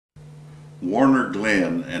Warner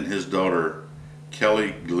Glenn and his daughter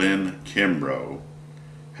Kelly Glenn Kimbro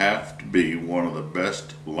have to be one of the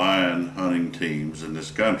best lion hunting teams in this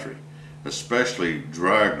country, especially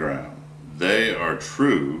dry ground. They are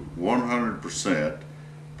true 100%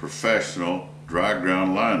 professional dry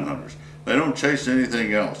ground lion hunters. They don't chase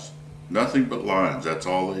anything else, nothing but lions. That's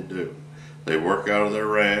all they do. They work out of their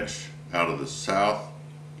ranch out of the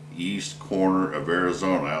southeast corner of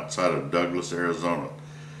Arizona, outside of Douglas, Arizona.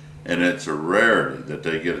 And it's a rarity that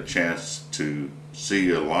they get a chance to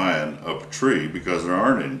see a lion up a tree, because there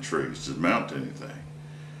aren't any trees to mount anything.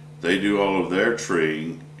 They do all of their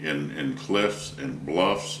treeing in cliffs and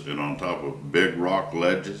bluffs and on top of big rock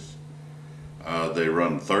ledges. They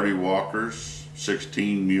run 30 walkers,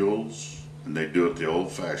 16 mules, and they do it the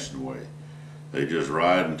old-fashioned way. They just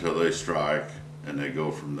ride until they strike, and they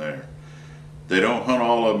go from there. They don't hunt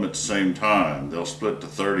all of them at the same time. They'll split the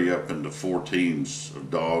 30 up into 4 teams of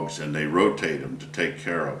dogs, and they rotate them to take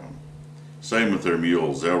care of them. Same with their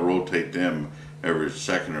mules. They'll rotate them every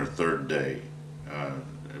second or third day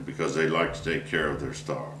because they like to take care of their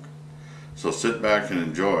stock. So sit back and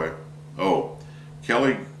enjoy. Oh,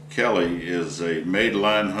 Kelly is a made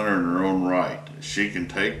lion hunter in her own right. She can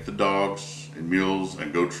take the dogs and mules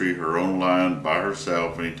and go treat her own lion by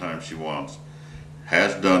herself anytime she wants.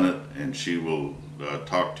 Has done it, and she will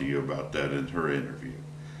talk to you about that in her interview.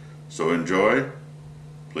 So enjoy.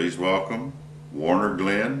 Please welcome Warner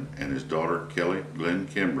Glenn and his daughter Kelly Glenn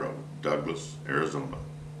Kimbro, Douglas, Arizona.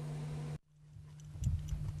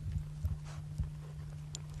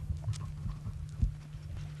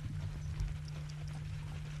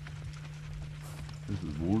 This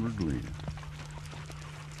is Warner Glenn.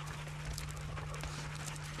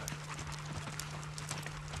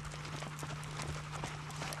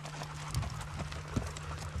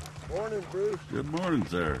 Morning, Bruce. Good morning,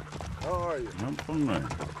 sir. How are you? I'm fine.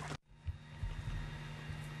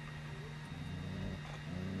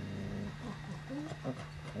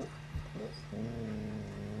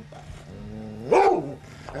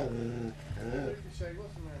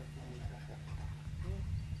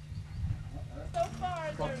 So far,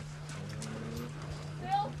 there's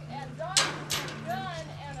Silk and Dog and Gun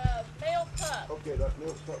and a male pup. Okay, that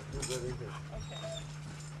little pup goes right in here. Okay.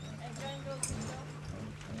 And Gun goes to Silk?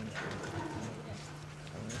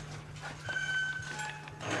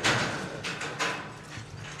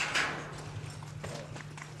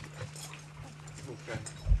 Okay.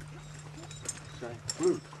 Okay.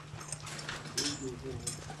 Blue.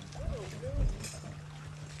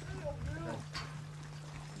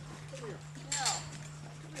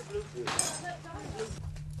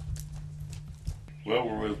 Well,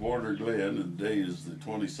 we're with Warner Glenn, and today is the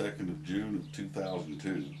 22nd of June of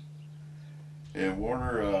 2002. And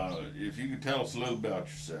Warner, if you could tell us a little about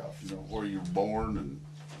yourself, you know, where you were born and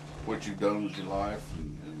what you've done with your life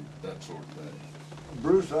and that sort of thing.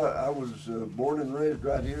 Bruce, I was born and raised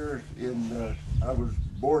right here in, I was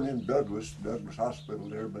born in Douglas Hospital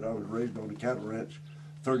there, but I was raised on a cattle ranch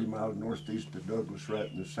 30 miles northeast of Douglas, right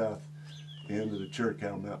in the south end of the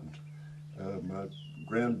Chiricahua Mountains. My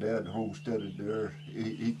granddad homesteaded there.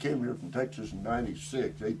 He came here from Texas in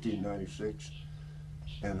 1896,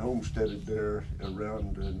 and homesteaded there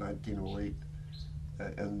around 1908.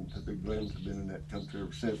 And the Glens have been in that country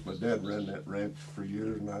ever since. My dad ran that ranch for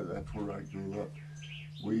years, and that's where I grew up.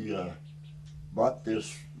 We bought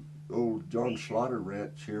this old John Slaughter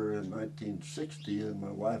ranch here in 1960, and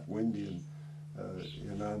my wife Wendy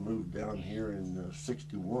and I moved down here in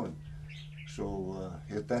 61. So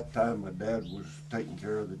at that time, my dad was taking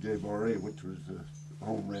care of the J-Bar-A, which was the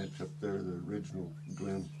home ranch up there, the original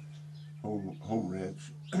Glen home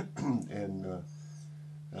ranch. And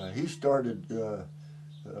he started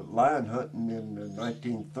lion hunting in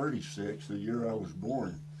 1936, the year I was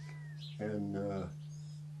born. And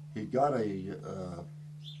he got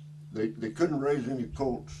they couldn't raise any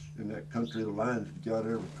colts in that country. The lions got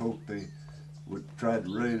every colt they would try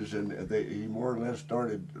to raise, and he more or less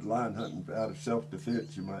started lion hunting out of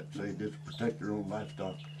self-defense, you might say, just to protect their own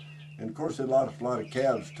livestock. And of course, they lost a lot of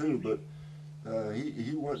calves too, but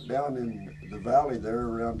he went down in the valley there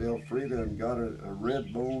around Elfrida and got a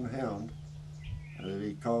red bone hound that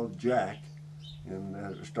he called Jack,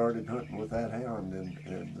 and started hunting with that hound.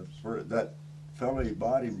 And that fella he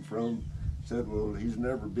bought him from said, well, he's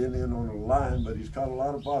never been in on a lion, but he's caught a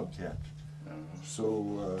lot of bobcats.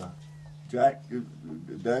 So Jack,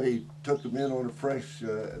 Daddy took him in on a fresh,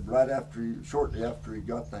 shortly after he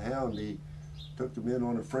got the hound, he took him in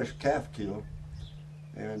on a fresh calf kill.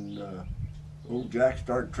 And old Jack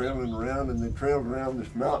started trailing around, and they trailed around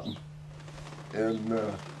this mountain. And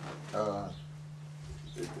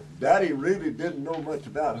Daddy really didn't know much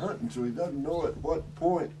about hunting, so he doesn't know at what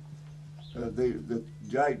point the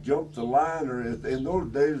Jack jumped the line, or in those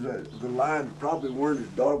days the line probably weren't as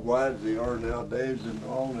dog wide as they are nowadays and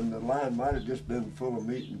all, and the line might have just been full of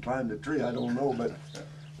meat and climbed the tree, I don't know, but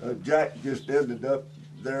Jack just ended up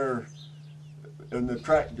there and the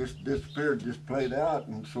track just disappeared, just played out,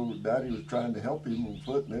 and so Daddy was trying to help him on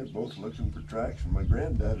foot, and they were both looking for tracks, and my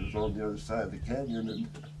granddad was on the other side of the canyon, and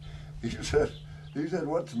he said,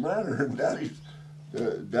 "What's the matter?" And Daddy,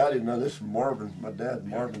 now this is Marvin, my dad,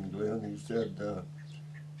 Marvin Glenn, he said,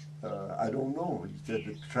 "I don't know." He said,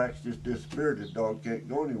 "The tracks just disappeared, the dog can't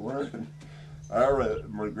go anywhere."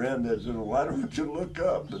 And my granddad said, "Well, why don't you look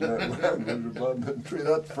up?" And that was above the tree.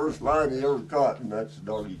 That's the first line he ever caught, and that's the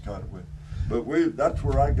dog he caught it with. But that's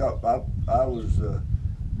where I got, I was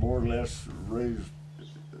more or less raised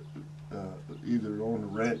either on the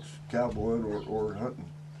ranch cowboying or hunting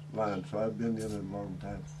line, so I've been in it a long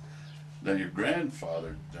time. Now your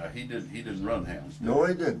grandfather, he didn't run hounds. No,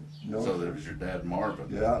 he didn't. No. So there was your dad Marvin.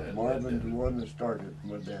 Yeah, Marvin's the one that started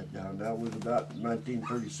my dad down. That was about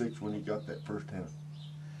 1936 when he got that first hound.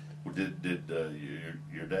 Well, did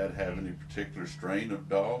your dad have any particular strain of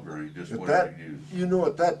dog, or he just whatever he used? You know,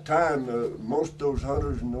 at that time, most of those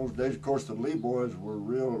hunters in those days, of course, the Lee boys were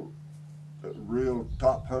real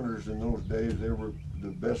top hunters in those days. They were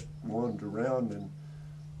the best ones around, and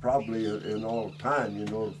probably in all time, you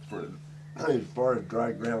know, as far as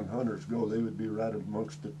dry ground hunters go, they would be right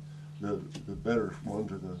amongst the better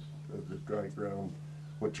ones of the dry ground,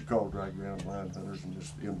 what you call dry ground line hunters in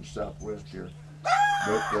the Southwest here.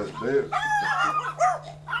 But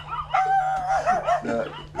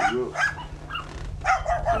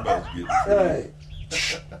Somebody's getting hey.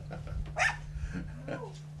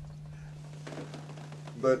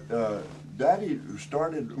 But Daddy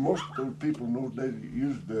started, most of those people in those days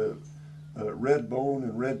used the red bone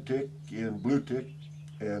and red tick and blue tick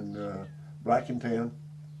and black and tan,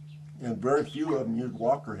 and very few of them used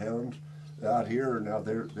walker hounds out here. Now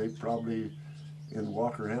they probably, in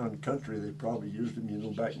walker hound country, they probably used them, you know,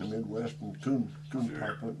 back in the Midwest and coon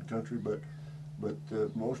type hunting country, but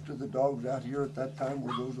most of the dogs out here at that time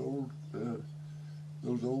were those old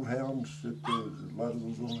hounds that a lot of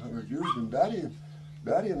those old hunters used. And Daddy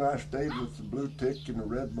and I stayed with the blue tick and the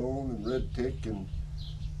red bone and red tick and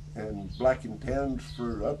black and tans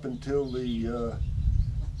for up until the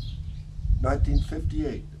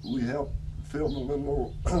 1958. We helped film a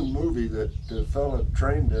little old movie that a fella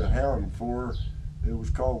trained a hound for. It was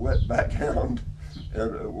called Wetback Hound,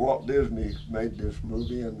 and Walt Disney made this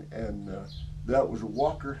movie, and that was a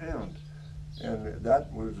walker hound, and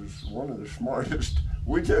that was one of the smartest.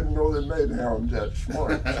 We didn't know they made hounds that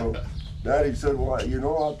smart, so Daddy said, "Well, you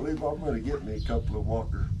know, I believe I'm going to get me a couple of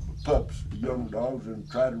walker pups, young dogs, and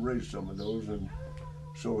try to raise some of those." And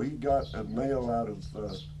so he got a male out of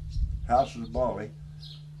House's Bolly,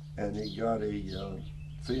 and he got a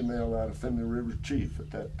female out of Finley River Chief.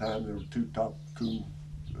 At that time, there were two top coon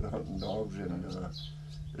hunting dogs, and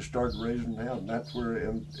they started raising hounds. And that's where,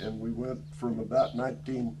 and we went from about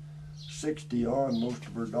 1960 on. Most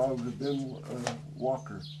of our dogs have been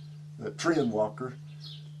walker, tree and walker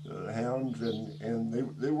hounds, and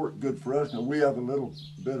they work good for us. Now we have a little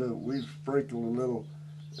bit of, we sprinkle a little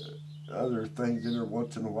other things in there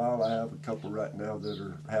once in a while. I have a couple right now that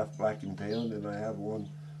are half black and tan, and I have one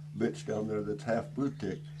bitch down there that's half blue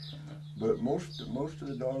tick. But most of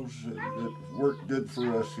the dogs that work good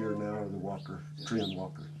for us here now are the walker, tree and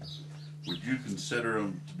walker. Would you consider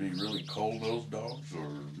them to be really cold-nosed dogs, or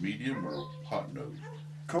medium, or hot-nosed?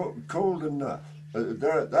 Cold enough.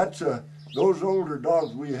 Those older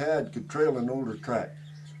dogs we had could trail an older track,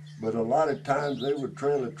 but a lot of times they would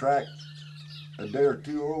trail a track a day or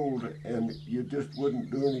two old, and you just wouldn't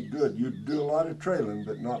do any good. You'd do a lot of trailing,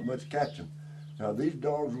 but not much catching. Now these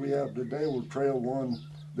dogs we have today will trail one.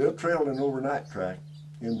 They'll trail an overnight track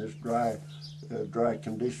in this dry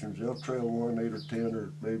conditions. They'll trail one 8 or 10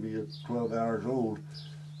 or maybe 12 hours old,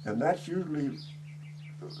 and that's usually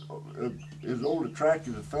as old a track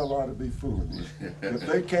as a fella ought to be fooling. If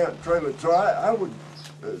they can't trail it, so I would.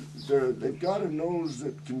 They've got a nose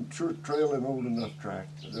that can sure trail an old enough track.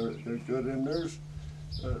 They're good, and there's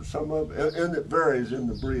some of, and it varies in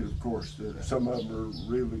the breed, of course. Some of them are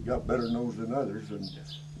really got better nose than others, and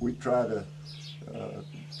we try to.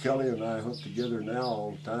 Kelly and I hunt together now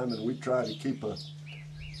all the time, and we try to keep one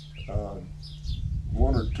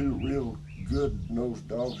or two real good nosed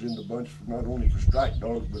dogs in the bunch, not only for strike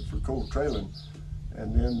dogs but for cold trailing,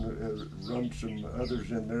 and then run some others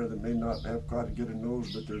in there that may not have quite as good a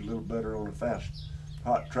nose, but they're a little better on a fast,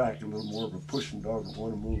 hot track, a little more of a pushing dog that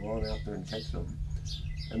want to move on out there and catch something.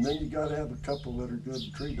 And then you got to have a couple that are good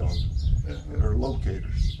tree dogs or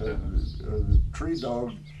locators. The tree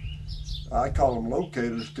dog, I call them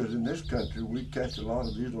locators because in this country we catch a lot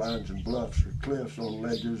of these lions in bluffs or cliffs on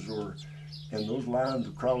ledges, and those lions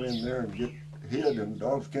will crawl in there and get hid, and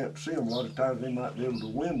dogs can't see them. A lot of times they might be able to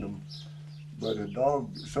wind them, but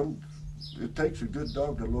it takes a good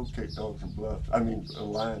dog to locate dogs in bluffs. I mean, a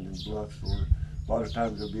lion in bluffs, or a lot of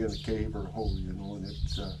times they'll be in a cave or a hole, and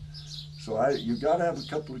it's. You got to have a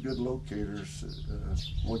couple of good locators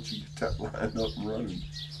once you get that line up and running.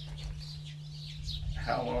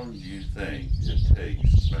 How long do you think it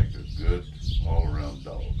takes to make a good all-around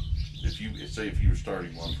dog? If you were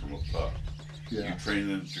starting one from a pup, you train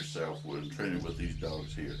it yourself train it with these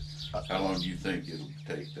dogs here. How long do you think it'll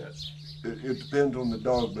take that? It depends on the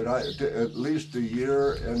dog, but at least a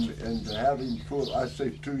year, and to have him full, I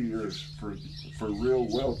say 2 years for real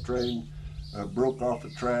well trained. Broke off the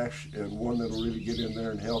trash, and one that'll really get in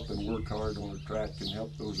there and help and work hard on the track and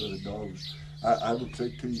help those other dogs. I would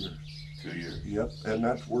say 2 years. 2 years. Yep, and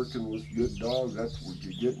that's working with good dogs. That's what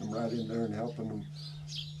you're getting them right in there and helping them.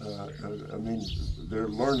 I mean, they're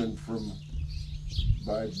learning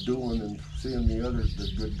by doing and seeing the others,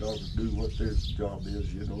 the good dogs do what their job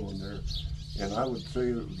is, and I would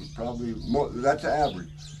say probably that's average.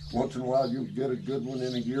 Once in a while you'll get a good one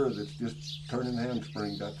in a year that's just turning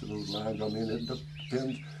handsprings out to those lines. I mean, it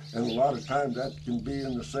depends, and a lot of times that can be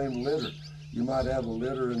in the same litter. You might have a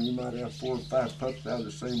litter and you might have 4 or 5 pups out of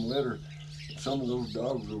the same litter. Some of those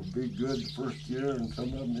dogs will be good the first year, and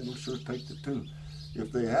some of them it'll sure take the 2.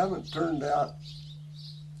 If they haven't turned out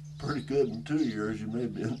pretty good in 2 years, you may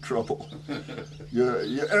be in trouble.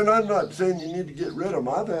 And I'm not saying you need to get rid of them.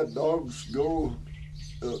 I've had dogs go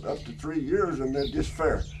up to 3 years and they're just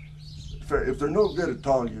fair. If they're no good at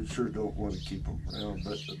all, you sure don't want to keep them around.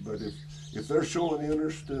 But if they're showing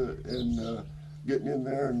interest in getting in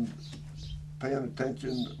there and paying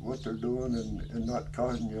attention to what they're doing and not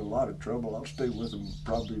causing you a lot of trouble, I'll stay with them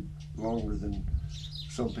probably longer than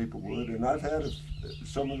some people would. And I've had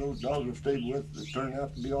some of those dogs I've stayed with that turn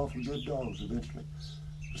out to be awful good dogs eventually.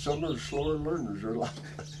 Some are slower learners,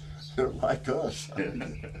 they're like us.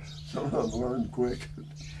 Some of them learn quick.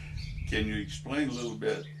 Can you explain a little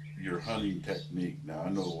bit your hunting technique? Now, I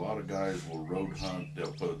know a lot of guys will road hunt.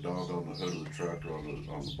 They'll put a dog on the hood of the truck or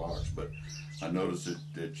on the box, but I noticed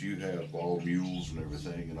that you have all mules and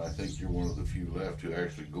everything, and I think you're one of the few left who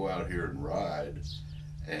actually go out here and ride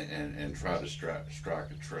and try to strike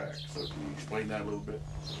a track. So can you explain that a little bit?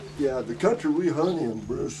 Yeah, the country we hunt in,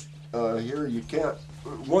 Bruce, here you can't.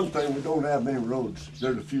 One thing, we don't have many roads.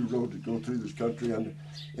 There's a few roads that go through this country,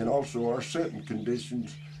 and also our scenting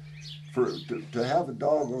conditions. To have a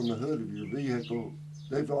dog on the hood of your vehicle,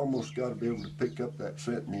 they've almost got to be able to pick up that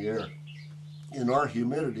scent in the air. And our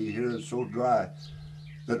humidity here is so dry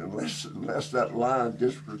that unless that line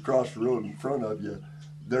just across the road in front of you,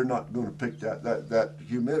 they're not going to pick that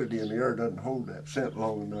humidity in the air doesn't hold that scent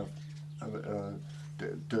long enough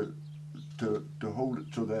to hold it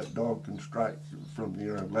so that dog can strike from the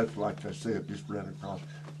air. Unless, like I said, just ran across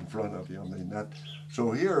in front of you. I mean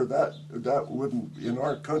so here that wouldn't, in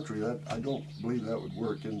our country, that I don't believe that would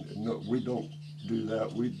work. And no, we don't do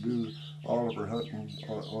that. We do all of our hunting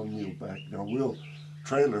on muleback. Now we'll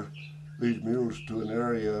trailer these mules to an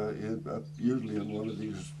area usually in one of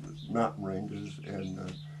these mountain ranges and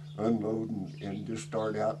unload and just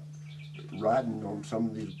start out riding on some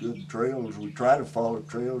of these good trails. We try to follow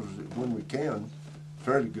trails when we can,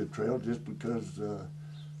 fairly good trails, just because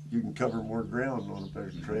you can cover more ground on a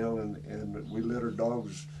better trail, and we let our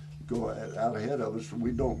dogs go out ahead of us.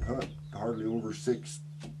 We don't hunt hardly over 6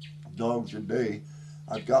 dogs a day.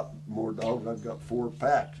 I've got more dogs. I've got 4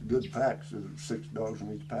 packs, good packs, 6 dogs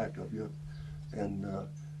in each pack of you, and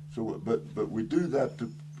but we do that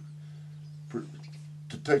to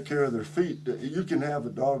take care of their feet. You can have a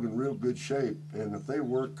dog in real good shape, and if they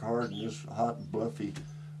work hard in this hot, bluffy,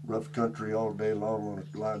 rough country all day long on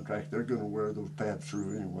a line track, they're going to wear those pads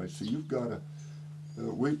through anyway. So you've got to.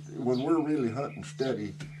 When we're really hunting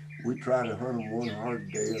steady, we try to hunt them 1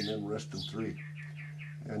 hard day and then rest them 3.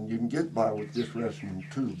 And you can get by with just resting them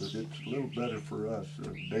 2, but it's a little better for us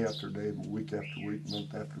day after day, week after week,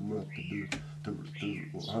 month after month to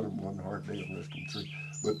hunt them 1 hard day and rest them 3.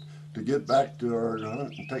 But to get back to our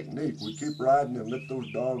hunting technique, we keep riding and let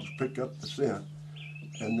those dogs pick up the scent.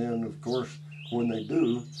 And then, of course, when they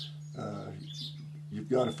do, you've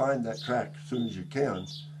got to find that track as soon as you can.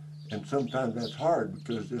 And sometimes that's hard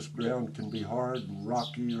because this ground can be hard and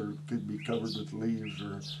rocky, or it could be covered with leaves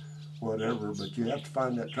or whatever. But you have to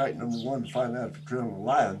find that track, number one, to find out if you're trailing a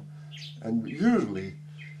lion. And usually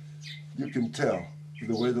you can tell.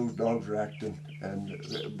 the way those dogs are acting.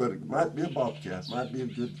 But it might be a bobcat, might be a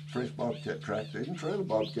good fresh bobcat track. They can trail a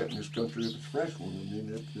bobcat in this country if it's a fresh one. I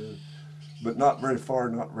mean, but not very far,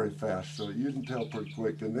 not very fast. So you can tell pretty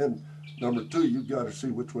quick. And then number two, you've got to see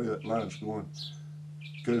which way that line's going.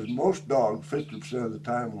 Because most dogs, 50% of the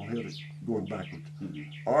time, will hit it going backwards.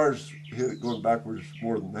 Ours hit it going backwards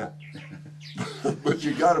more than that. But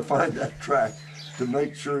you got to find that track to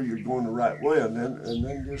make sure you're going the right way, and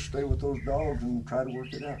then just stay with those dogs and try to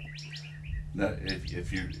work it out. Now,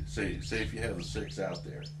 if you say if you have the 6 out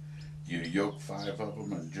there, you yoke 5 of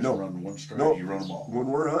them and just No. run one straight. No. You run them all. When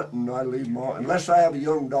we're hunting, I leave them all, unless I have a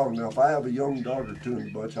young dog. Now, if I have a young dog or two in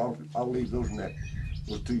the bunch, I'll leave those necked.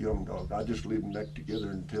 Those 2 young dogs, I just leave them necked together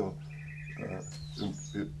until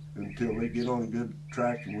they get on a good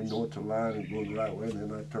track and we know it's a line and going the right way.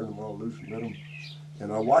 And then I turn them all loose and let them,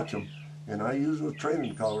 and I watch them. And I use those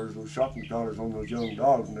training collars, those shocking collars on those young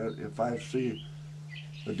dogs. And if I see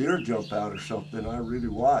a deer jump out or something, I really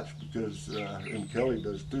watch, because, and Kelly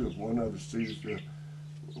does too, if one of us sees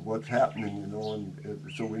what's happening, you know,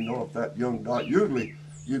 and so we know if that young dog, usually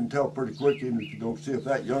you can tell pretty quick, even if you don't see, if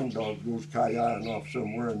that young dog goes ki-yiing off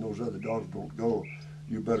somewhere and those other dogs don't go,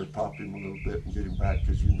 you better pop him a little bit and get him back,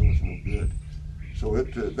 because you know it's no good. So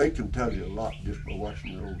they can tell you a lot just by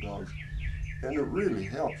watching their old dogs. And it really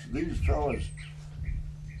helps. These fellas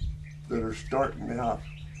that are starting out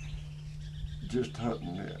just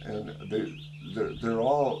hunting, and they're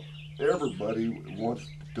all, everybody wants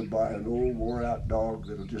to buy an old wore out dog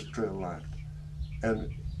that'll just trail line.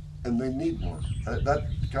 And they need one. That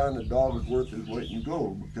kind of dog is worth his weight in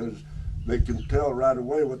gold, because they can tell right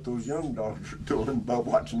away what those young dogs are doing by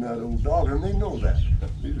watching that old dog, and they know that.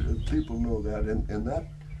 People know that, and that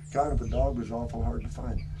kind of a dog is awful hard to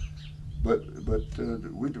find. But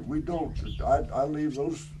we don't. I leave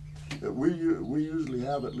those. We usually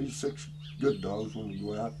have at least 6 good dogs when we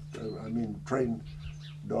go out. I mean, trained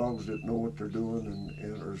dogs that know what they're doing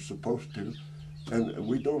and are supposed to. And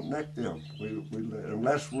we don't neck them.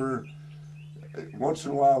 Unless we're, once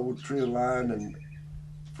in a while we'll tree a line and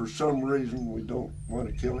for some reason we don't want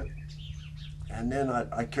to kill it. And then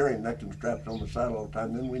I carry necking straps on the side all the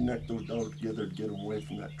time. Then we neck those dogs together to get them away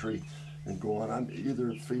from that tree and go on. I'm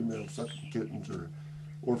either female sucking kittens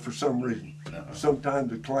or for some reason.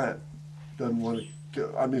 Sometimes the client doesn't want to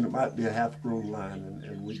kill. I mean, it might be a half-grown line,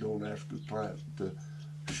 and we don't ask the client to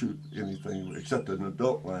shoot anything except an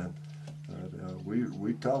adult line.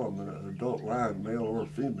 We tell them an adult lion, male or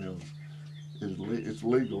female, it's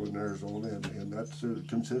legal in Arizona, and that's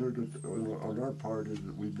considered on our part is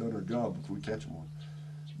that we've done our job if we catch them one.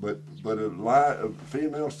 But a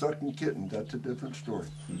female sucking kitten, that's a different story.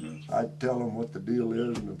 Mm-hmm. I'd tell them what the deal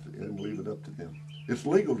is and leave it up to them. It's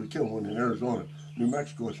legal to kill one in Arizona. New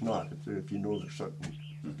Mexico, it's not. If you know they're sucking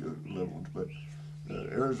little ones, but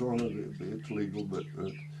Arizona, it's legal. But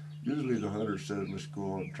usually the hunter says, let's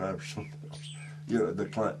go on and try for something else. Yeah, the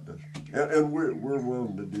client does. And we're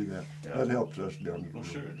willing to do that. Yeah. That helps us down the road. Well,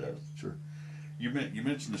 sure it does. Sure. You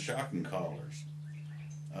mentioned the shocking collars.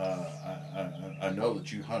 I know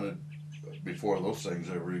that you hunted before those things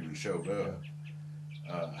ever even showed up.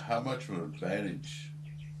 Yeah. How much of an advantage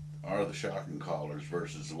are the shocking collars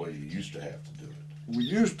versus the way you used to have to do it? We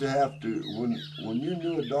used to have to, when you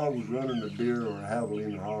knew a dog was running a deer or a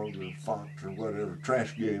javelina hog or a fox or whatever,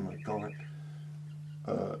 trash game I call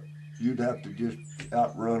it, you'd have to just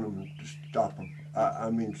outrun them to stop them. I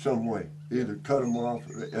mean, some way. Either cut them off,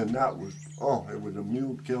 and that was, it was a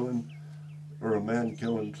mule killing or a man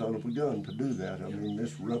killing son of a gun to do that. I mean,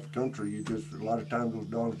 this rough country, a lot of times those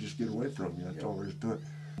dogs just get away from you. That's all there is to it.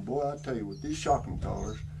 Boy, I tell you, with these shocking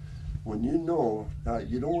collars, when you know, now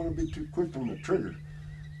you don't want to be too quick on the trigger,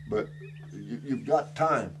 but you've got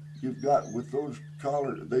time. You've got, with those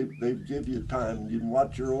collars, they give you time. You can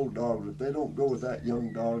watch your old dogs. If they don't go with that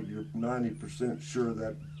young dog, you're 90% sure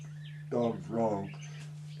that dog's wrong.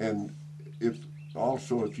 And if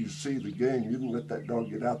you see the game, you can let that dog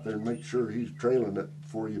get out there and make sure he's trailing it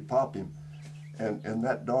before you pop him. And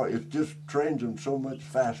that dog, it just trains them so much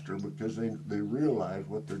faster because they realize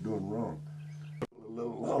what they're doing wrong. A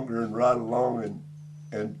little longer and ride along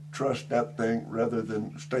and trust that thing rather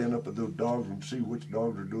than staying up with those dogs and see which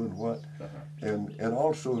dogs are doing what. And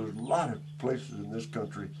also there's a lot of places in this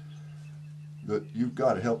country that you've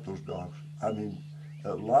got to help those dogs. I mean,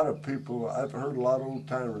 a lot of people, I've heard a lot of old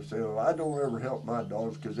timers say, "Oh, I don't ever help my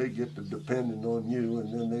dogs because they get to depending on you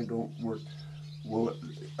and then they don't work." Well,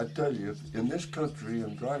 I tell you, in this country,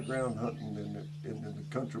 in dry ground hunting, in the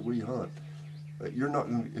country we hunt, you're not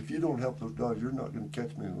gonna, if you don't help those dogs, you're not going to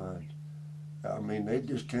catch many lions. I mean, they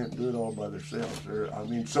just can't do it all by themselves. I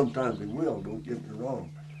mean, sometimes they will, don't get me wrong.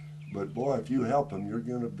 But boy, if you help them, you're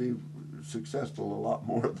going to be successful a lot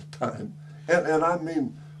more of the time. And I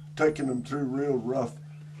mean, taking them through real rough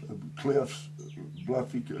cliffs,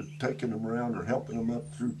 bluffy, taking them around or helping them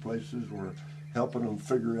up through places, or helping them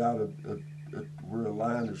figure out where a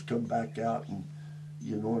line has come back out and,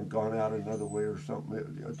 you know, and gone out another way or something.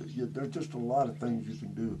 There's just a lot of things you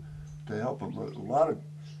can do to help them. A lot of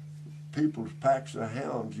people's packs of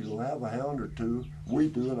hounds, you'll have a hound or two. We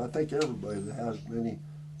do, and I think everybody that has many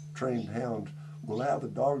trained hounds will have a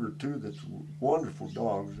dog or two that's wonderful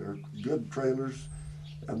dogs. They're good trailers,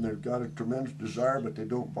 and they've got a tremendous desire, but they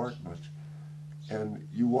don't bark much. And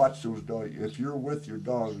you watch those dogs. If you're with your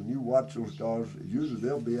dogs and you watch those dogs, usually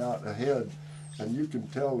they'll be out ahead, and you can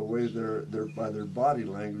tell the way they're by their body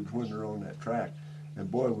language when they're on that track.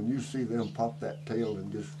 And boy, when you see them pop that tail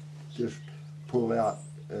and just pull out,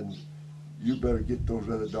 and you better get those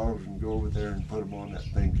other dogs and go over there and put them on that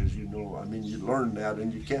thing, because you know, I mean, you learn that,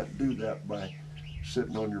 and you can't do that by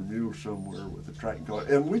sitting on your mule somewhere with a tracking collar.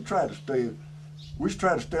 And we try to stay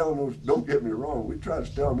on those, don't get me wrong, we try to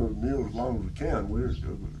stay on those mules as long as we can.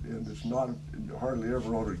 And it's not hardly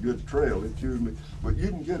ever on a good trail. It's usually, but you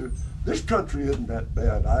can get it. This country isn't that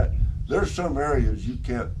bad. There's some areas you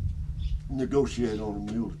can't negotiate on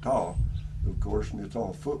a mule at all, of course, and it's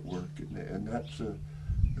all footwork, and that's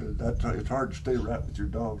it's hard to stay right with your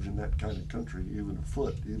dogs in that kind of country, even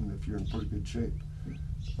afoot, even if you're in pretty good shape.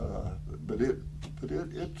 But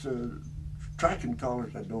it's tracking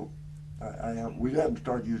collars. We haven't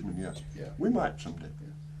started using them yet. Yeah. We might someday.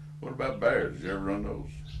 Yeah. What about bears? Did you ever run those?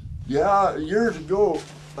 Yeah, years ago,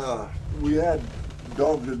 we had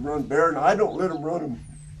dogs that run bear, and I don't let them run them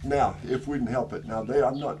now if we can help it. Now,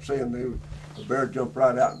 I'm not saying a bear jumped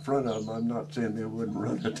right out in front of them. I'm not saying they wouldn't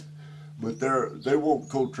run it, but they won't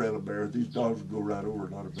cold trail a bear. These dogs will go right over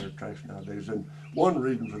a lot of bear tracks nowadays. And one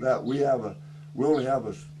reason for that, we only have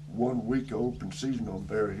a 1 week open season on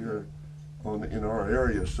bear here in our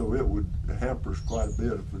area, so it would hamper us quite a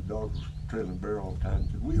bit if the dog was trailing bear all the time.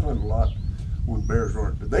 Because we hunt a lot when bears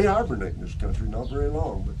aren't. But they hibernate in this country, not very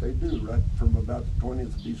long, but they do, right from about the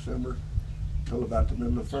 20th of December till about the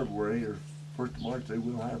middle of February or 1st of March, they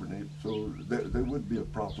will hibernate. So they would be a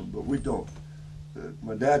problem, but we don't.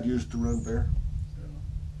 My dad used to run bear.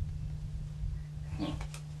 Yeah. Huh.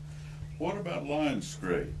 What about line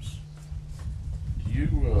scrapes?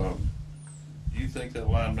 Do you think that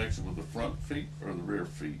line makes it with the front feet or the rear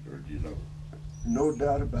feet, or do you know? No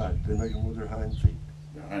doubt about it. They make them with their hind feet.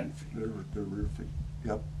 The hind feet. Their rear feet.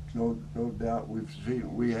 Yep. No doubt.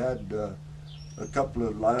 We had a couple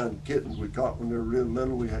of lion kittens we caught when they were real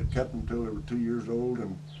little. We had kept them until they were 2 years old,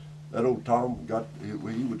 and that old Tom he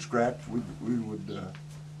would scratch.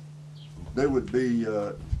 They would be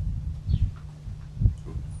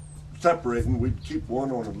separating. We'd keep one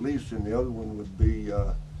on a leash, and the other one would be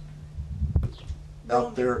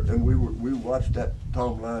out there, and we watched that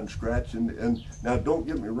Tom lion scratch. And now, don't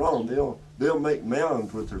get me wrong, they'll make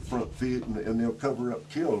mounds with their front feet, and they'll cover up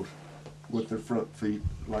kills with their front feet,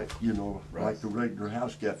 like, you know, right, like the regular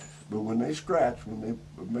house cat. But when they scratch, when they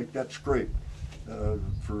make that scrape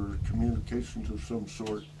for communications of some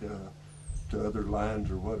sort to other lions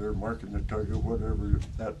or whatever, marking their target, whatever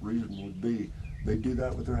that reason would be, they do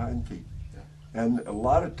that with their hind feet. Yeah. And a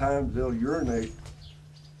lot of times they'll urinate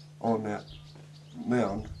on that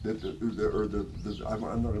mound, I'm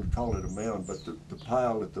not going to call it a mound, but the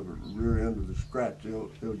pile at the rear end of the scratch,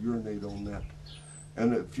 they'll urinate on that.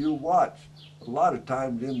 And if you watch, a lot of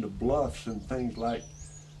times in the bluffs and things like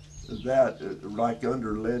that, like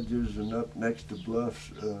under ledges and up next to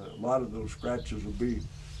bluffs, a lot of those scratches will be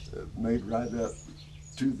made right up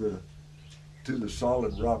to the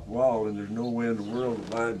solid rock wall, and there's no way in the world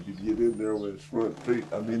the lion could get in there with its front feet.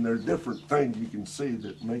 I mean, there's different things you can see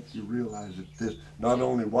that make you realize that this, not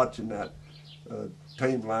only watching that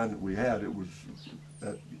tame lion that we had, it was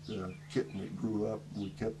that kitten that grew up,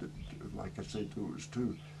 we kept it, like I said, till it was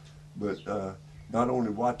 2. But not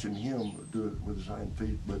only watching him do it with his hind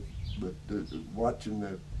feet, but watching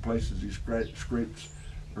the places he scrapes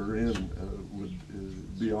are in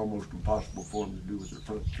would be almost impossible for him to do with their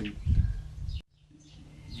front feet.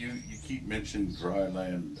 You keep mentioning dry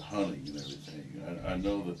land hunting and everything. I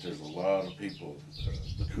know that there's a lot of people,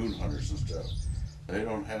 the coon hunters and stuff, they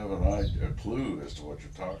don't have a clue as to what you're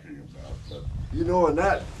talking about. But you know, and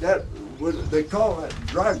that they call that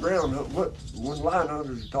dry ground. When lion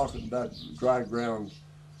hunters are talking about dry ground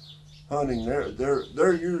hunting,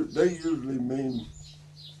 they usually mean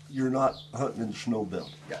you're not hunting in the snow belt.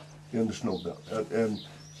 Yeah. In the snow belt,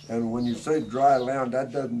 and when you say dry land,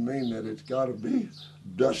 that doesn't mean that it's got to be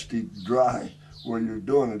dusty dry where you're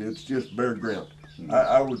doing it. It's just bare ground.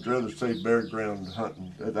 I would rather say bare ground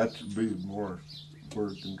hunting. That would be more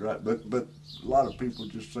word than dry. But a lot of people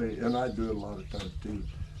just say, and I do it a lot of times too,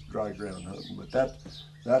 dry ground hunting. But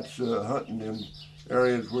that's hunting in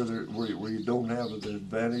areas where you don't have the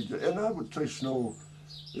advantage. And I would say snow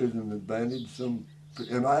is an advantage.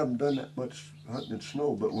 And I haven't done that much hunting in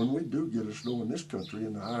snow, but when we do get a snow in this country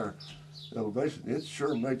in the higher elevation, it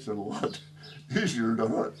sure makes it a lot easier to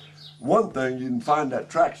hunt. One thing, you can find that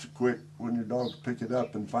tracks quick when your dogs pick it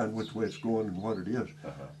up and find which way it's going and what it is.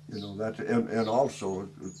 You know, that's, and also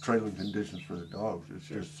trailing conditions for the dogs. It's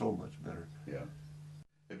just so much better. Yeah.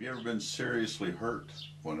 Have you ever been seriously hurt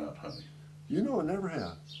when out hunting? You know, I never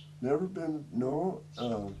have. Never been, no.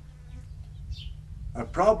 I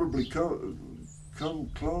probably come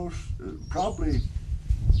close, probably,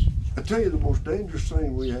 I tell you the most dangerous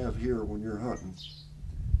thing we have here when you're hunting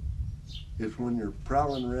is when you're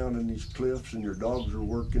prowling around in these cliffs and your dogs are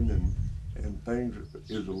working and things,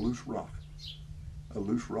 is a loose rock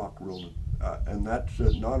rolling. And that's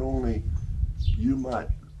not only you might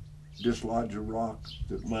dislodge a rock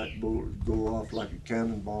that might go off like a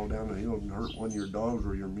cannonball down the hill and hurt one of your dogs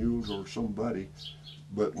or your mules or somebody,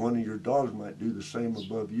 but one of your dogs might do the same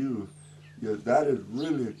above you. Yeah, that is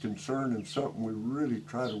really a concern and something we really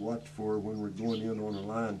try to watch for when we're going in on a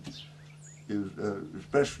line. Is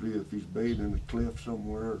especially if he's bayed in a cliff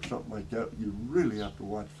somewhere or something like that, you really have to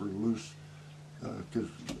watch for loose, because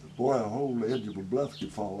boy, a whole edge of a bluff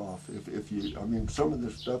could fall off if you. I mean, some of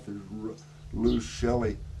this stuff is loose,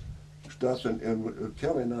 shelly stuff, and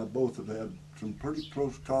Kelly and I both have had some pretty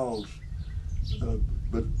close calls, but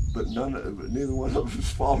neither one of us has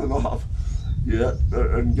fallen off yet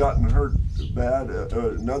and gotten hurt bad.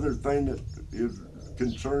 Another thing that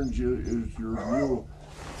concerns you is your mule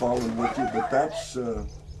falling with you, but that's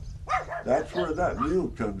where that mule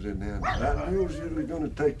comes in handy. That mule's usually going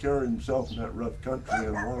to take care of himself in that rough country,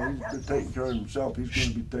 and while he's taking care of himself, he's going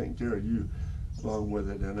to be taking care of you along with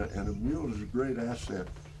it. And a mule is a great asset,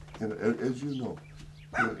 as you know,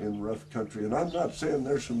 in rough country. And I'm not saying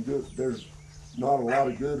there's not a lot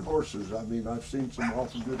of good horses. I mean, I've seen some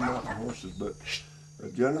awful good mountain horses, but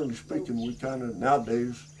generally speaking, we kind of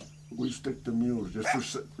nowadays we stick to mules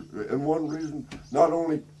and one reason, not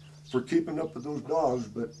only for keeping up with those dogs,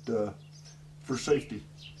 but for safety.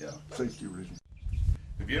 Yeah. Safety reasons.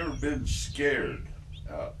 Have you ever been scared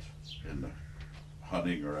out in the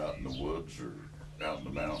hunting or out in the woods or out in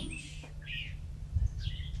the mountains?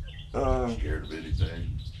 Scared of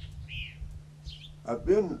anything?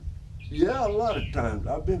 Yeah, a lot of times.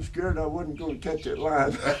 I've been scared I wasn't going to catch that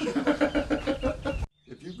line.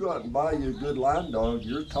 If you go out and buy you a good line dog,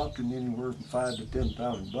 you're talking anywhere from $5,000 to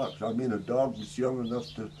 $10,000. I mean, a dog that's young enough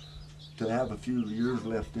to have a few years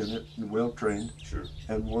left in it, and well trained, sure,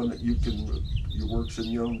 and one that you work some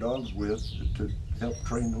young dogs with to help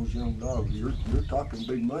train those young dogs. You're talking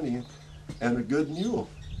big money, and a good mule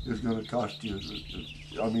is going to cost you,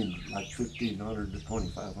 I mean, like $1,500 to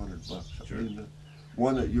 $2,500. Sure. I mean,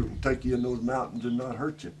 one that you can take you in those mountains and not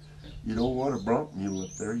hurt you. You don't want a bronc mule up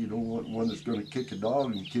there. You don't want one that's going to kick a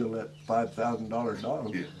dog and kill that $5,000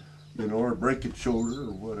 dog, yeah, you know, or break its shoulder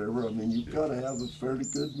or whatever. I mean, you've got to have a fairly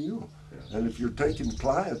good mule. Yeah. And if you're taking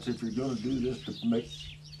clients, if you're going to do this to make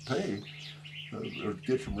pay or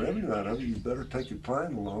get some revenue out of it, you better take a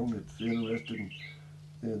client along that's interested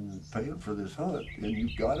in paying for this hunt. And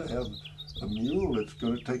you've got to have a mule that's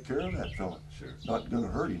going to take care of that fella. Sure. Not going to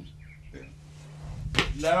hurt him. Yeah.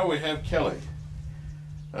 Now we have Kelly.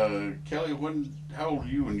 Kelly, how old were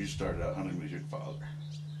you when you started out hunting with your father?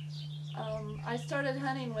 I started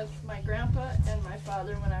hunting with my grandpa and my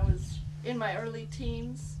father when I was in my early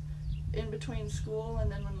teens, in between school, and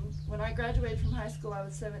then when I graduated from high school I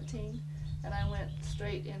was 17, and I went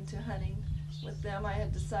straight into hunting with them. I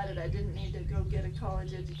had decided I didn't need to go get a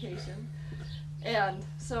college education, and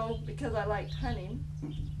so because I liked hunting,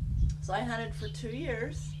 so I hunted for 2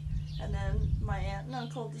 years, and then my aunt and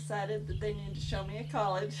uncle decided that they needed to show me a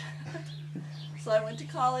college. So I went to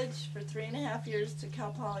college for 3.5 years to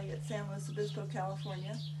Cal Poly at San Luis Obispo,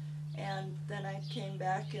 California, and then I came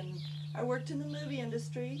back and I worked in the movie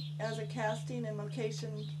industry as a casting and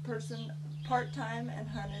location person part-time and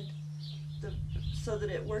hunted so that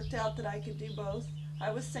it worked out that I could do both. I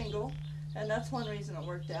was single, and that's one reason it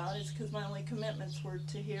worked out, is because my only commitments were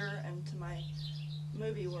to here and to my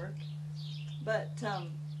movie work. But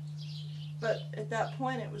at that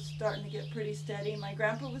point it was starting to get pretty steady. My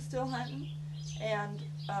grandpa was still hunting, and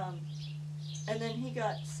then he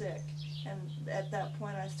got sick, and at that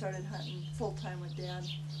point I started hunting full-time with Dad.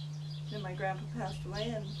 Then my grandpa passed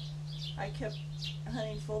away, and I kept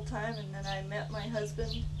hunting full-time, and then I met my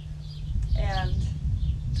husband and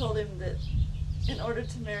told him that in order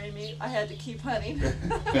to marry me, I had to keep hunting.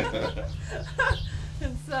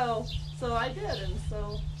 And so I did, and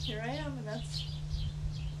so here I am, and that's.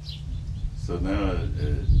 So now,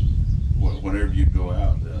 whenever you go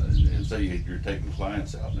out and say you're taking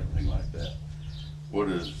clients out and everything like that, what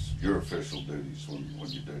is your official duties when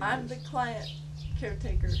you do I'm this? the client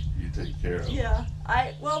caretaker. You take care of them. Yeah,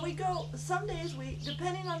 we go, some days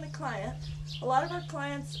depending on the client, a lot of our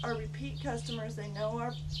clients are repeat customers. They know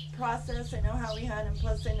our process, they know how we hunt, and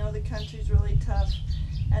plus they know the country's really tough,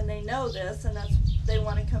 and they know this, and they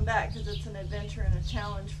want to come back because it's an adventure and a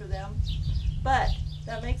challenge for them. But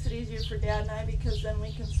that makes it easier for Dad and I, because then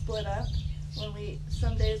we can split up.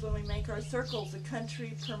 Some days when we make our circles, the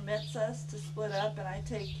country permits us to split up, and I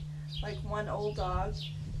take like one old dog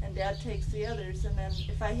and Dad takes the others, and then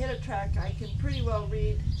if I hit a track, I can pretty well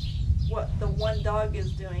read what the one dog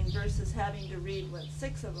is doing versus having to read what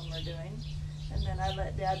 6 of them are doing. And then I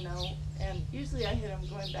let Dad know, and usually I hit them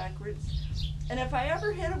going backwards. And if I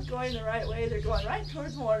ever hit them going the right way, they're going right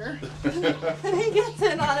towards Warner. And he gets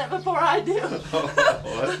in on it before I do.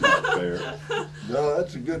 Oh, that's not fair. No,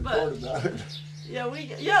 that's a good part about it.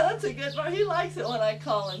 Yeah, that's a good part. He likes it when I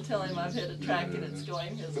call and tell him I've hit a track and it's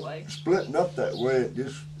going his way. Splitting up that way, it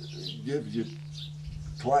just gives you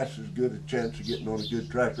twice as good a chance of getting on a good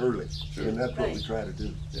track early. Sure. And that's what we Right. try to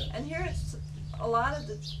do. Yeah. And here it's a lot of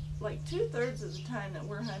like 2/3 of the time that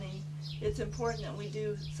we're hunting, it's important that we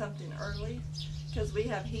do something early, because we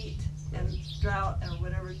have heat and drought or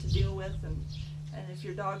whatever to deal with, and if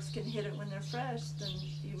your dogs can hit it when they're fresh, then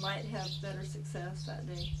you might have better success that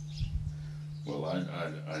day. Well,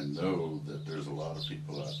 I know that there's a lot of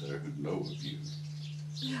people out there who know of you,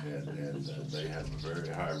 Yeah. and they have a very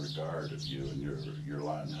high regard of you and your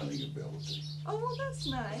line hunting ability. Oh, well, that's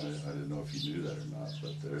nice. I didn't know if you knew that or not,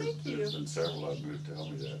 but Thank you. there's been several of them who tell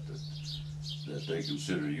me that they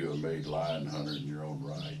consider you a made lion hunter in your own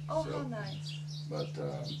right. Oh, So, how nice. but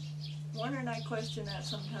Warner and I question that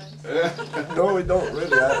sometimes. No, we don't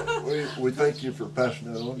really. We thank you for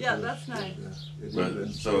passing that on. Yeah, to us. that's nice. but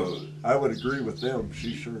so I would agree with them.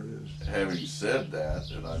 She sure is. having said that,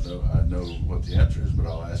 and I know what the answer is, but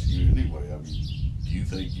I'll ask you anyway. I mean, do you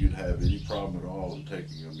think you'd have any problem at all in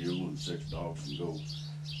taking a mule and 6 dogs and go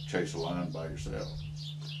chase a lion by yourself?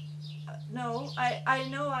 No, I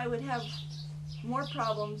know I would have more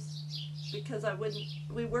problems because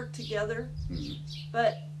we work together, Mhm.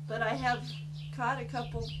 but I have caught a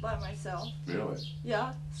couple by myself. Really?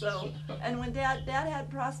 Yeah, so, and when Dad had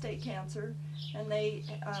prostate cancer, and they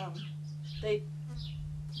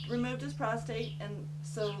removed his prostate, and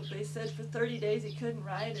so they said for 30 days he couldn't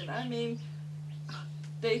ride, and I mean,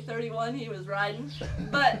 day 31 he was riding,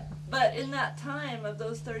 but in that time of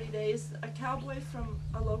those 30 days, a cowboy from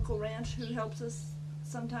a local ranch who helps us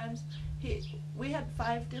sometimes, we had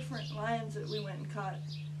 5 different lions that we went and caught,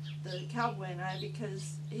 the cowboy and I,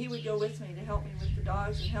 because he would go with me to help me with the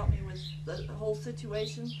dogs and help me with the whole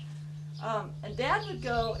situation. And Dad would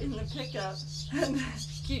go in the pickup and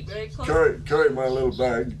keep very close. Carry my little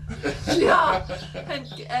bag. Yeah,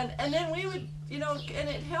 and then we would, and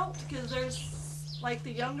it helped because there's like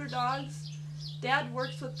the younger dogs. Dad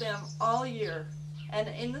works with them all year, and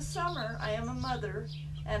in the summer I am a mother,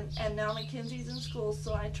 and now Mackenzie's in school,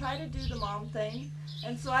 so I try to do the mom thing,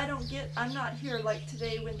 and so I'm not here like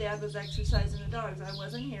today when Dad was exercising the dogs. I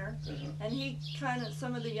wasn't here, and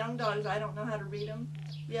some of the young dogs, I don't know how to read them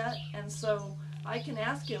yet, and so I can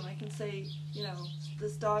ask him, I can say,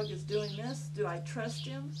 this dog is doing this, do I trust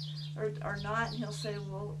him or not? And he'll say,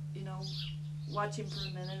 well, watch him for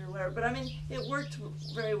a minute or whatever. But I mean, it worked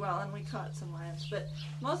very well, and we caught some lions. But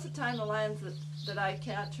most of the time, the lions that I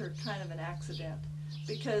catch are kind of an accident,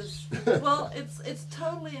 because, well, it's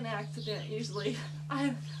totally an accident usually.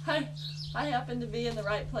 I happen to be in the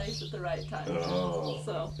right place at the right time. Oh,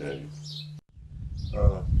 So. okay.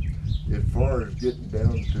 As far as getting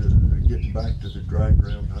back to the dry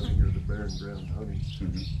ground hunting or the barren ground hunting,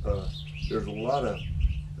 there's a lot of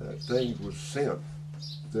things with scent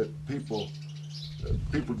that people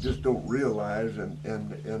just don't realize, and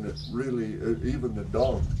it really, even the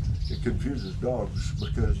dog, it confuses dogs,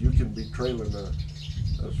 because you can be trailing a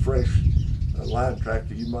fresh lion track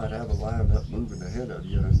that you might have a lion up moving ahead of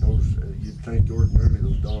you, and those you'd think ordinarily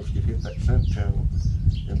those dogs could hit that scent channel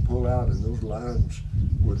and pull out, and those lions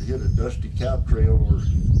would hit a dusty cow trail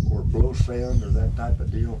or blow sand or that type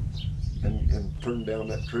of deal, and turn down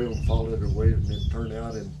that trail and follow it away, and then turn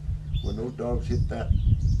out. And when those dogs hit that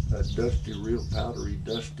dusty, real powdery,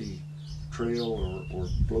 dusty trail or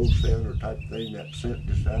blow sand or type thing, that scent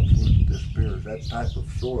just absolutely disappears. That type of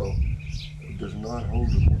soil does not hold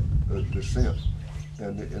the scent,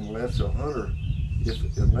 and unless a hunter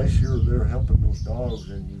unless you're there helping those dogs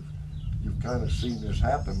and you've kind of seen this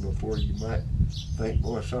happen before, you might think,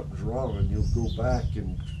 boy, something's wrong, and you'll go back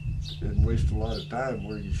and waste a lot of time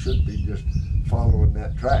where you should be just following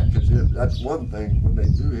that track, because that's one thing, when they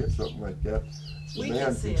do hit something like that, the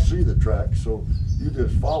man can see the track, so you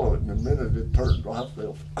just follow it, and the minute it turns off,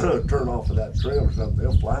 they'll turn off of that trail or something,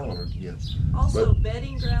 they'll fly on it again. Also,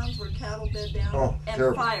 bedding grounds where cattle bed down, and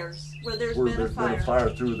terrible. Fires where there's Where been there's a fire. been a fire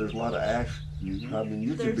through, there's a lot of ash. I mean,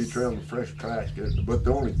 you can be trailing a fresh track, but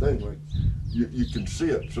the only thing, like, you can see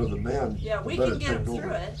it, so the man we better can get take them over.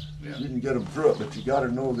 through it. You can get them through it, but you got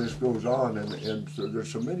to know this goes on, and so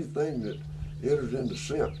there's so many things that enters into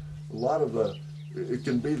scent. A lot of it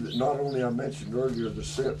can be that not only I mentioned earlier the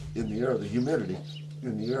scent in the air, the humidity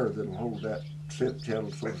in the air that'll hold that scent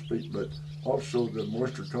channel, so to speak, but also the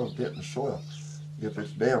moisture content in the soil. If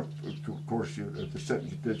it's damp, of course, if the scent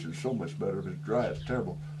condition is so much better. If it's dry, it's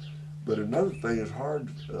terrible. But another thing is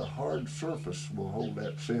a hard surface will hold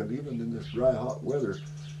that scent, even in this dry, hot weather.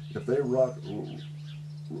 If they walk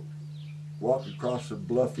across a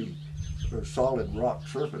bluffy or solid rock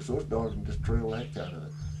surface, those dogs can just trail the heck out of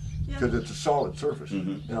it, because it's a solid surface.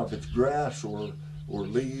 Now, if it's grass or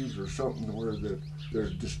leaves or something where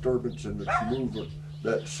there's disturbance in its movement,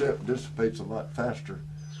 that scent dissipates a lot faster.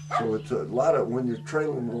 So it's a lot of, when you're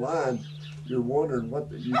trailing the line, you're wondering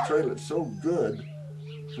you trail it so good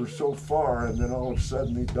for so far, and then all of a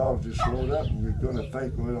sudden these dogs just slowed up, and you're going to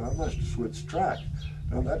think, well, I must have switched tracks.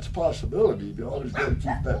 Now, that's a possibility. You always got to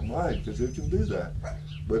keep that in mind, because it can do that.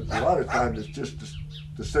 But a lot of times it's just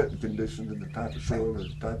the setting conditions and the type of soil, or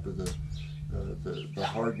the type of the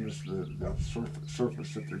hardness, the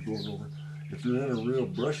surface that they're going over. If you're in a real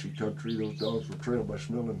brushy country, those dogs will trail by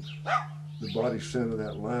smelling the body scent of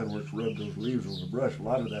that line where it's rubbed those leaves on the brush. A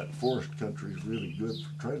lot of that forest country is really good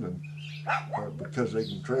for trailing, because they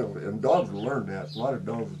can trail, and dogs will learn that. A lot of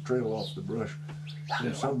dogs will trail off the brush,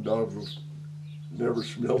 and some dogs will never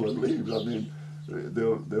smell the leaves. I mean,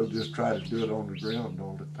 they'll just try to do it on the ground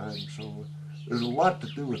all the time. So there's a lot to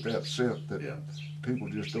do with that scent that people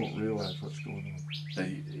just don't realize what's going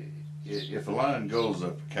on. If a lion goes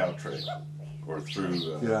up a cow trail or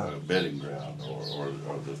through a bedding ground or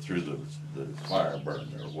through the fire burn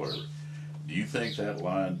or whatever, do you think that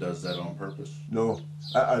lion does that on purpose? No,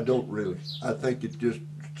 I don't really. I think it's just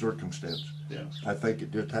circumstance. Yeah. I think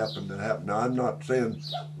it just happened to happen. Now, I'm not saying,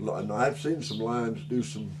 I've seen some lions do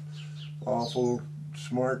some awful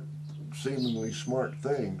smart, seemingly smart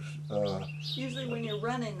things. Usually when you're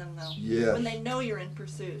running them, though. Yes. When they know you're in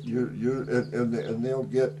pursuit. And they'll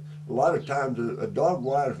get, a lot of times, a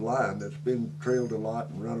dog-wise lion that's been trailed a lot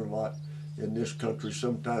and run a lot in this country,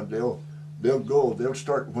 sometimes they'll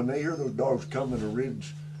start, when they hear those dogs coming a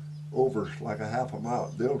ridge over like a half a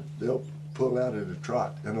mile, they'll pull out at a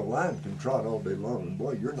trot. And a lion can trot all day long, and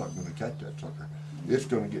boy, you're not going to catch that sucker. It's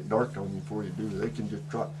going to get dark on you before you do. They can just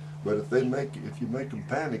trot. But if you make them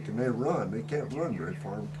panic and they run, they can't run very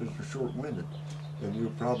far because they're short-winded, and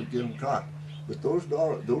you'll probably get them caught. But those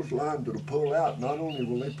lions that'll pull out, not only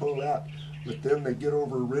will they pull out, but then they get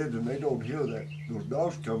over a ridge and they don't hear those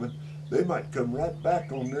dogs coming. They might come right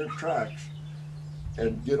back on their tracks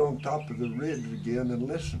and get on top of the ridge again and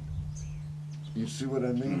listen. You see what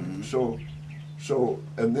I mean? So,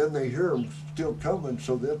 and then they hear them still coming,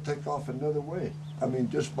 so they'll take off another way. I mean,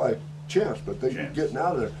 just by chance, but they're getting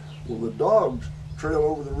out of there. Well, the dogs trail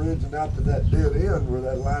over the ridge and out to that dead end where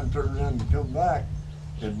that line turns around and come back.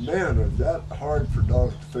 And man, is that hard for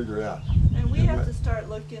dogs to figure out. And we have to start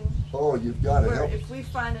looking. Oh, you've got to help. If we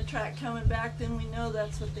find a track coming back, then we know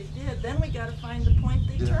that's what they did. Then we got to find the point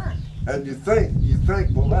they turned. And you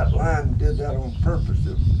think, well, that lion did that on purpose.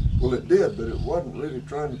 Well, it did, but it wasn't really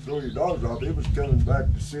trying to throw your dogs off. It was coming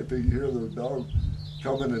back to see if he could hear those dogs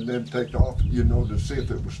coming and then take off, to see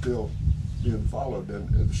if it was still being followed.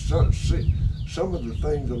 And some of the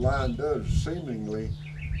things the lion does seemingly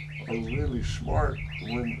are really smart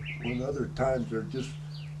when other times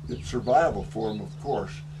it's survival for them, of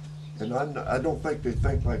course. And I don't think they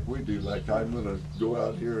think like we do, like I'm going to go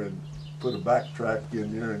out here and put a backtrack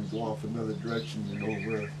in here and go off another direction,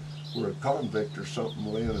 where a convict or something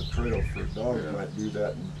laying a trail for a dog might do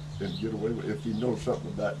that and get away with it if you know something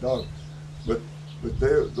about dogs. But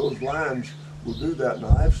those lions will do that.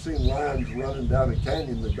 Now, I've seen lions running down a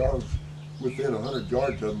canyon, the dogs within 100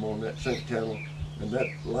 yards of them on that scent channel, and that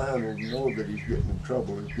lion will know that he's getting in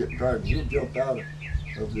trouble, he's getting tired, and he'll jump out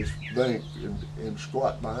of this bank and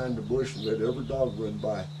squat behind the bush and let every dog run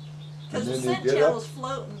by. Because the scent channel's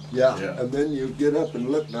floating. Yeah, and then you get up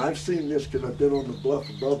and look. Now, I've seen this because I've been on the bluff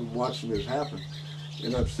above and watching this happen.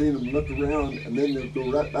 and I've seen them look around, and then they'll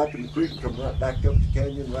go right back in the creek and come right back up the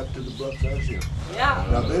canyon, right to the bluffs I was in. Yeah.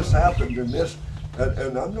 Now this happened,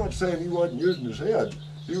 and I'm not saying he wasn't using his head.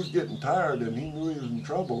 He was getting tired, and he knew he was in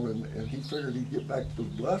trouble, and he figured he'd get back to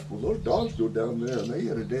those bluffs. Well, those dogs go down there, and they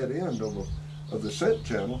hit a dead end of the scent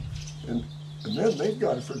channel, and then they've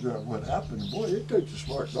got to figure out what happened. Boy, it takes a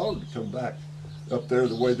smart dog to come back up there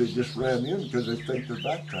the way they just ran in, because they think they're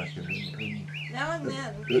backtracking. And Now and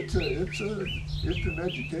then, it's an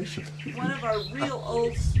education. one of our real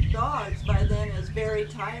old dogs by then is very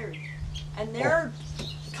tired, and they're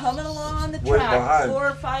coming along on the Way track, behind.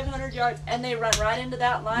 400 or 500 yards, and they run right into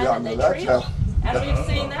that line, Yeah, and they no, that's tree how- him. And we've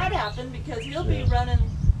seen that happen because he'll be running,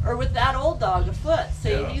 or with that old dog afoot.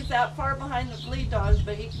 See, Yeah. he's that far behind the lead dogs,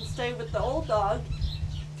 but he can stay with the old dog,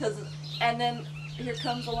 and then here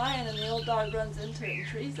comes the lion, and the old dog runs into it and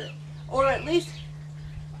trees it, or at least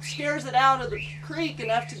scares it out of the creek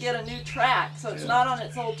enough to get a new track, so it's Yeah. not on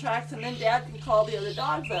its old tracks, and then Dad can call the other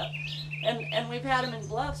dogs up. And we've had them in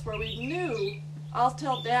bluffs where we knew. I'll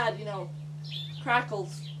tell Dad,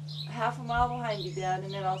 Crackle's half a mile behind you, Dad,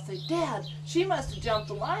 and then I'll say, Dad, she must have jumped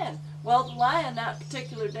the lion. Well, the lion that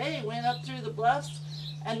particular day went up through the bluffs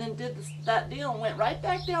and then did that deal and went right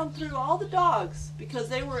back down through all the dogs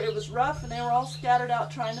because it was rough and they were all scattered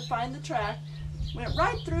out trying to find the track. Went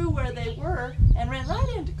right through where they were and ran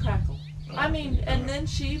right into Crackle. And then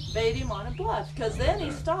she bait him on a bluff because then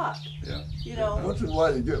he stopped. Yeah. Once in a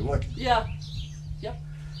while you get lucky. Yeah. Yep.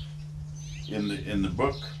 In the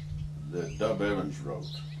book that Dub Evans wrote,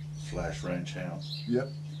 Ranch Hound, Yep.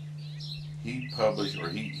 he published, or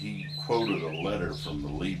he quoted a letter from the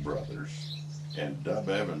Lee brothers, and Dub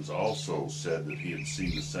Evans also said that he had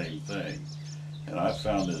seen the same thing. And I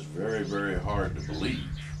found this very, very hard to believe,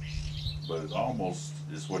 but it almost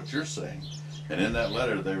is what you're saying. And in that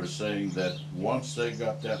letter, they were saying that once they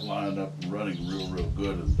got that line up and running real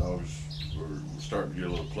good, and dogs were starting to get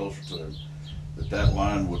a little closer to it, that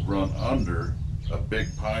line would run under a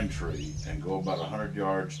big pine tree and go about 100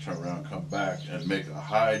 yards, turn around, come back, and make a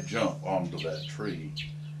high jump onto that tree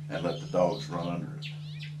and let the dogs run under it.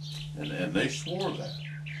 And they swore that.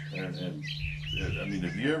 And I mean,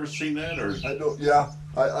 have you ever seen that? Or I don't. Yeah,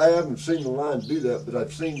 I haven't seen the line do that, but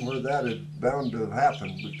I've seen where that is bound to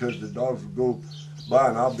happen because the dogs will go by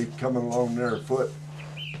and I'll be coming along there afoot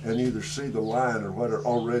and either see the line or what are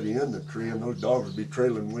already in the tree, and those dogs will be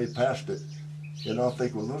trailing way past it. And I'll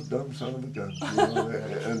think, well, those dumb son of a gun,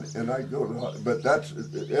 and I go, but that's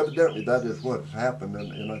evidently that is what's happened,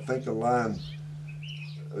 and I think a lion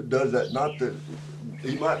does that. Not that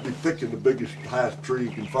he might be picking the biggest, highest tree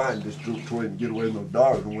he can find just to get away from those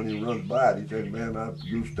dogs, and when he runs by it, he says, man, I've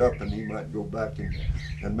goosed up, and he might go back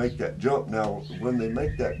and make that jump. Now, when they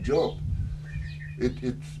make that jump,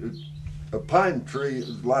 it's a pine tree a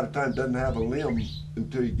lot of times doesn't have a limb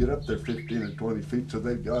until you get up there 15 or 20 feet, so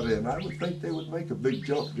they've got in. I would think they would make a big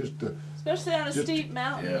jump just to. Especially on a steep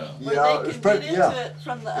mountain. Yeah. Where Yeah, they can get into it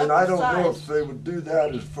from the upper and I don't side. know if they would do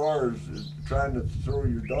that as far as trying to throw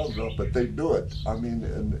your dogs off, but they do it. I mean,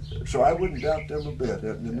 and so I wouldn't doubt them a bit.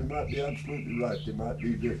 And they might be absolutely right. They might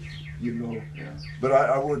be just, but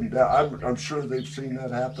I wouldn't doubt. I'm sure they've seen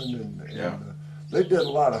that happen, and they did a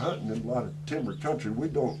lot of hunting in a lot of timber country. We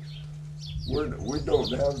don't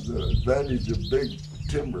have the advantage of big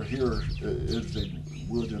timber here as they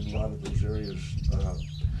would in a lot of those areas.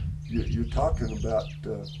 You're talking about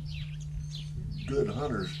good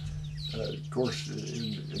hunters. Of course,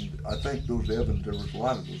 I think those Evans, there was a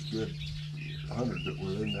lot of those good hunters that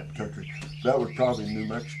were in that country. That was probably New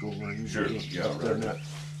Mexico where he was up there. Right.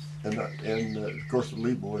 And of course the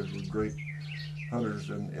Lee boys were great hunters,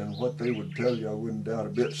 and what they would tell you, I wouldn't doubt a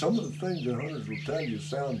bit. Some of the things the hunters will tell you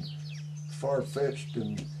sound far-fetched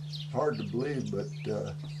and hard to believe, but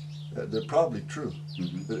they're probably true.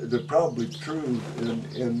 Mm-hmm. They're probably true,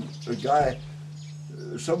 and a guy,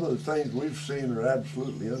 some of the things we've seen are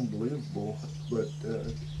absolutely unbelievable, but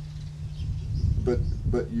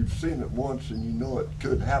you've seen it once and you know it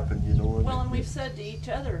could happen, Well, and we've said to each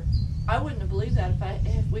other, I wouldn't have believed that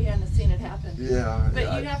if we hadn't seen it happen. Yeah.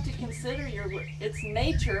 But you have to consider it's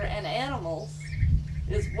nature and animals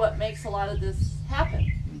is what makes a lot of this happen.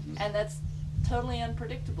 Mm-hmm. And that's totally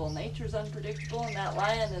unpredictable. Nature's unpredictable, and that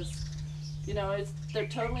lion is, they're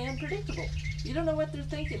totally unpredictable. You don't know what they're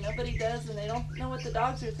thinking. Nobody does, and they don't know what the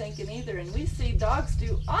dogs are thinking either. And we see dogs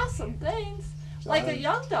do awesome things, like a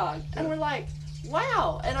young dog, and we're like,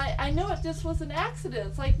 wow. And I know it just was an accident.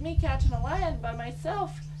 It's like me catching a lion by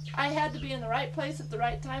myself. I had to be in the right place at the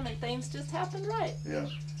right time, and things just happened right. Yeah.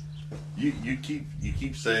 You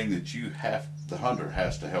keep saying that the hunter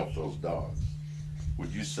has to help those dogs.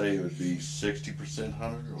 Would you say it would be 60%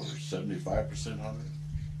 hunter or 75% hunter?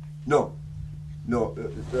 No,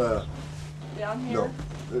 down here?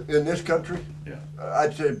 no. In this country, Yeah.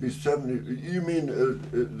 I'd say it'd be 70. You mean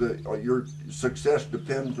your success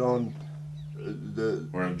depends on the?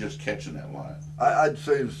 Or just catching that line. I'd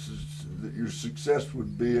say that your success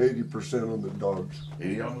would be 80% on the dogs.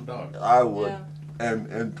 80 on the dog. I would, Yeah.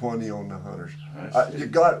 and 20 on the hunters. I see. You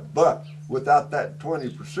got, but without that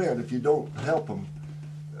 20%, if you don't help them,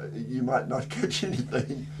 you might not catch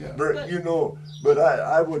anything. Yeah. But you know, but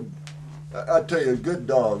I would, I tell you, a good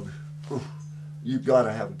dog, you got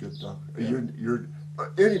to have a good dog. Yeah. You're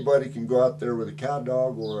anybody can go out there with a cow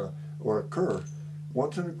dog or a cur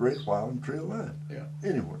once in a great while and tree a line. Yeah.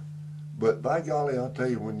 Anywhere. But by golly, I'll tell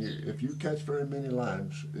you, if you catch very many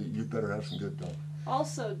lines, you better have some good dogs.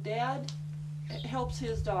 Also, Dad helps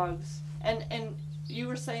his dogs, and you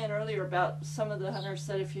were saying earlier about some of the hunters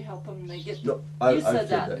said if you help them, they get. No, You said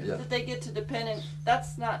that, yeah. that they get to depend, and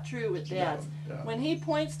that's not true with Dads. No, no. When he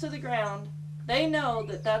points to the ground, they know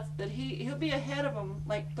that he'll be ahead of them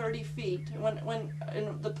like 30 feet. When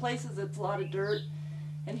in the places it's a lot of dirt,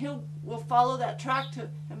 and will follow that track to.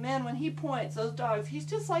 And man, when he points, those dogs, he's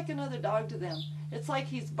just like another dog to them. It's like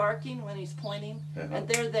he's barking when he's pointing, and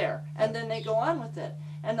they're there, and then they go on with it.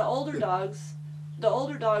 And the older dogs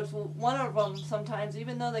will, one of them sometimes,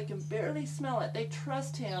 even though they can barely smell it, they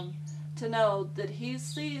trust him to know that he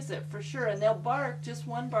sees it for sure, and they'll bark, just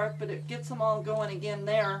one bark, but it gets them all going again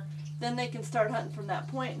there. Then they can start hunting from that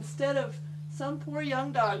point instead of some poor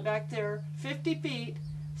young dog back there 50 feet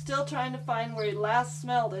still trying to find where he last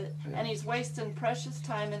smelled it, and he's wasting precious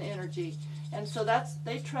time and energy. And so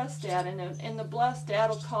they trust Dad, and in the bluffs, Dad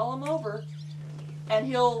will call them over, and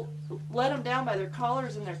he'll let them down by their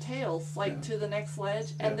collars and their tails, like to the next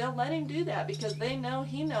ledge, and they'll let him do that because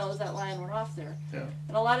he knows that lion went off there. Yeah.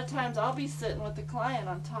 And a lot of times I'll be sitting with the client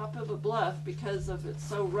on top of a bluff because of it's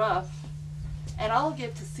so rough, and I'll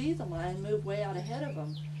get to see the lion move way out ahead of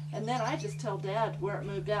him. And then I just tell Dad where it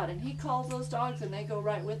moved out, and he calls those dogs, and they go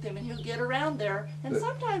right with him, and he'll get around there. And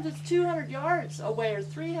sometimes it's 200 yards away, or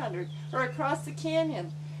 300, or across the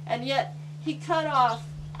canyon. And yet he cut off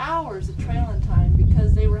hours of trailing time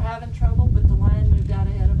because they were having trouble, but the lion moved out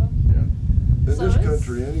ahead of them. In So this it's-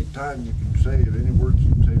 country, any time you can save, any work you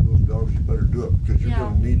can save those dogs, you better do it because you're Yeah.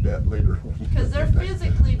 going to need that later on. Because they're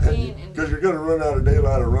physically being Because you're going to run out of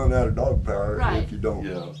daylight or run out of dog power Right. if you don't.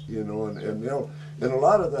 Yeah. You know, and a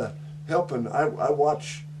lot of the helping, I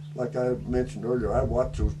watch, like I mentioned earlier, I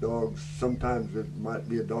watch those dogs. Sometimes it might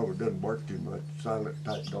be a dog that doesn't bark too much, silent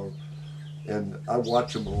type dog. And I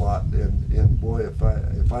watch them a lot, and boy, if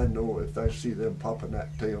I see them popping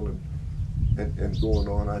that tail and going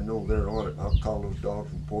on, I know they're on it. I'll call those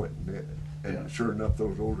dogs and point, and sure enough,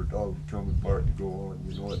 those older dogs come and bark and go on.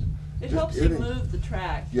 You know, and it just helps you move the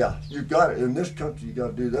track. Yeah, you got it. In this country, you got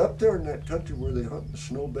to do that. Up there in that country where they hunt the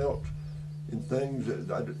snow belt and things,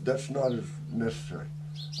 that's not as necessary.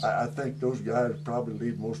 I think those guys probably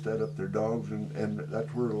leave most of that up their dogs, and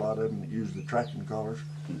that's where a lot of them use the tracking collars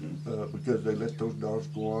because they let those dogs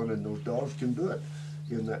go on, and those dogs can do it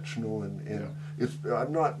in that snow. And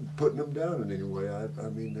I'm not putting them down in any way. I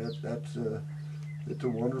mean that's it's a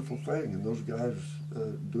wonderful thing, and those guys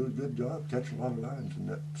do a good job catching a lot of lions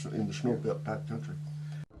in the snow belt type country.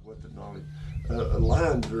 What the knowledge,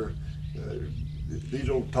 lions are. These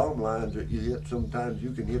old tom lions that you hit, sometimes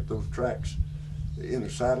you can hit those tracks in a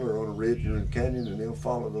saddle or on a ridge or in a canyon, and they'll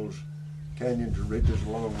follow those canyons or ridges a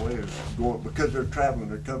long ways going because they're traveling,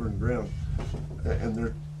 they're covering ground,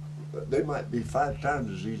 and they might be 5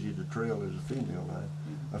 times as easy to trail as a female lion.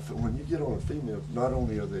 When you get on a female, not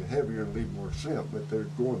only are they heavier and leave more scent, but they're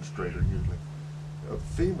going straighter usually. A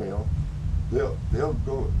female, they'll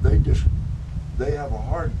go. They have a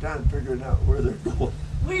hard time figuring out where they're going.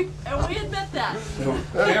 We admit that.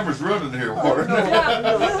 Camera's running here, Warren. But I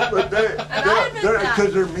admit that.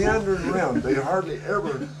 because they're meandering around. They hardly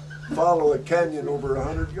ever follow a canyon over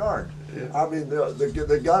 100 yards. I mean,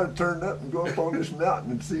 they got to turn up and go up on this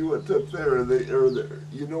mountain and see what's up there. And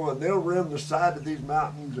they'll rim the side of these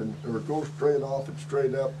mountains or go straight off and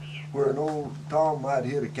straight up, where an old tom might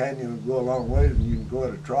hit a canyon and go a long ways, and you can go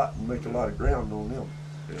at a trot and make a lot of ground on them.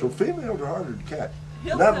 So females are harder to catch.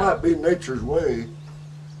 That might be nature's way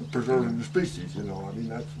of preserving the species, you know. I mean,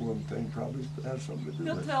 that's one thing probably has something to do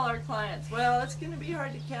He'll with it. tell our clients, well, it's going to be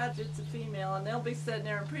hard to catch, it's a female, and they'll be sitting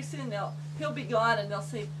there, and pretty soon he'll be gone, and they'll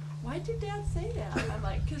say, why did Dad say that? I'm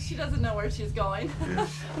like, because she doesn't know where she's going.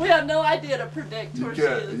 We have no idea to predict where she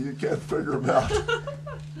is. You can't figure them out.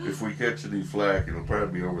 If we catch any flack, it'll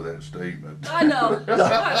probably be over that statement. I know.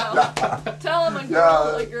 Tell them a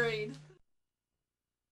girl will agree.